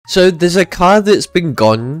So there's a car that's been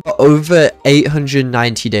gone for over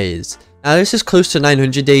 890 days. Now this is close to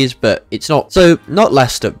 900 days, but it's not. So not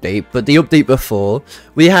last update, but the update before,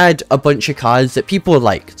 we had a bunch of cars that people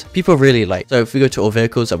liked. People really liked. So if we go to all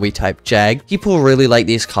vehicles and we type Jag, people really like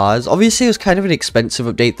these cars. Obviously it was kind of an expensive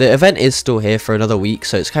update. The event is still here for another week,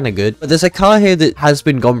 so it's kind of good. But there's a car here that has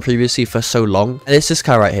been gone previously for so long, and it's this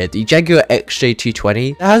car right here, the Jaguar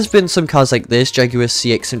XJ220. There has been some cars like this, Jaguar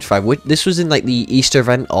CX-75, which this was in like the Easter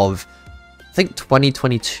event of, I think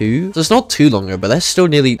 2022, so it's not too long ago, but that's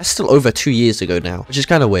still over 2 years ago now, which is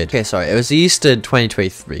kind of weird. Okay, sorry, it was the Easter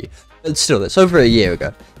 2023, but still, that's over a year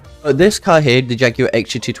ago. But this car here, the Jaguar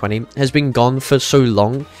XJ220, has been gone for so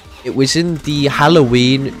long. It was in the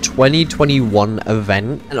Halloween 2021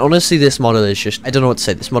 event, and honestly, this model is just, I don't know what to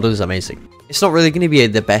say, this model is amazing. It's not really going to be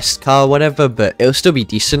the best car or whatever, but it'll still be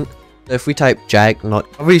decent. So if we type Jag, not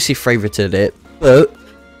obviously favorited it, but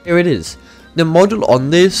here it is. The model on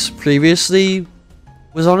this previously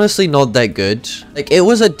was honestly not that good. Like, it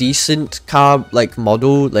was a decent car, like,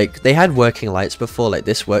 model. Like, they had working lights before, like,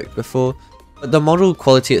 this worked before. But the model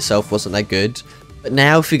quality itself wasn't that good. But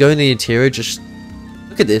now, if we go in the interior, just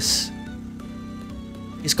look at this.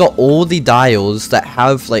 It's got all the dials that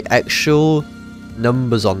have, like, actual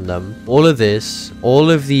numbers on them. All of this,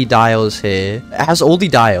 all of the dials here. It has all the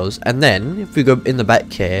dials. And then, if we go in the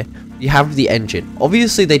back here, you have the engine.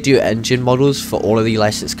 Obviously, they do engine models for all of the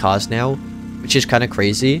licensed cars now, which is kind of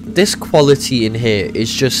crazy. This quality in here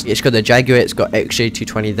is just, it's got the Jaguar, it's got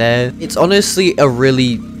XJ220 there. It's honestly a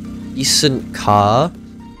really decent car.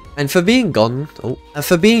 And for being gone,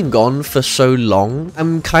 for so long,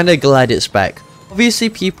 I'm kind of glad it's back. Obviously,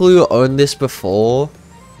 people who owned this before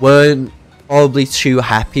weren't probably too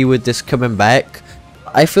happy with this coming back.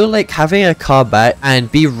 I feel like having a car back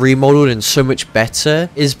and be remodeled and so much better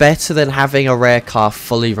is better than having a rare car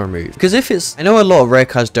fully removed. Because if it's, I know a lot of rare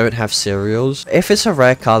cars don't have serials. If it's a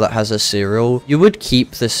rare car that has a serial, you would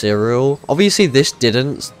keep the serial. Obviously this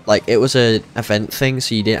didn't, like, it was an event thing,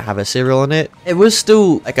 so you didn't have a serial on it. It was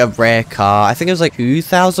still like a rare car. I think it was like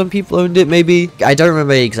 2,000 people owned it maybe. I don't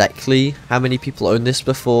remember exactly how many people owned this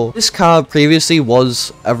before. This car previously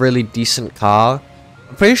was a really decent car.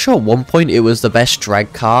 I'm pretty sure at one point it was the best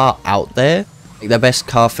drag car out there, like the best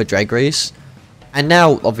car for drag race, and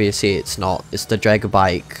now obviously it's not. It's the drag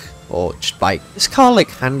bike, or just bike. This car, like,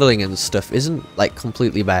 handling and stuff isn't like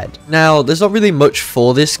completely bad. Now there's not really much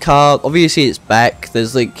for this car. Obviously it's back,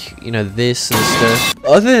 there's like, you know, this and stuff,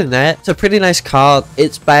 but other than that, it's a pretty nice car.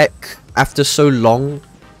 It's back after so long,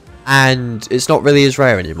 and it's not really as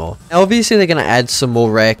rare anymore. Now obviously they're going to add some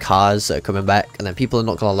more rare cars that are coming back, and then people are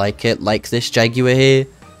not going to like it, like this Jaguar here,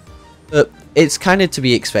 but it's kind of to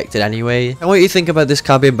be expected anyway. And what you think about this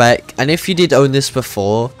car being back, and if you did own this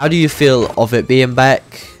before, how do you feel of it being back?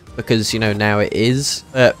 Because, you know, now it is.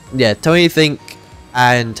 But yeah, tell me what you think,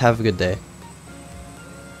 and have a good day.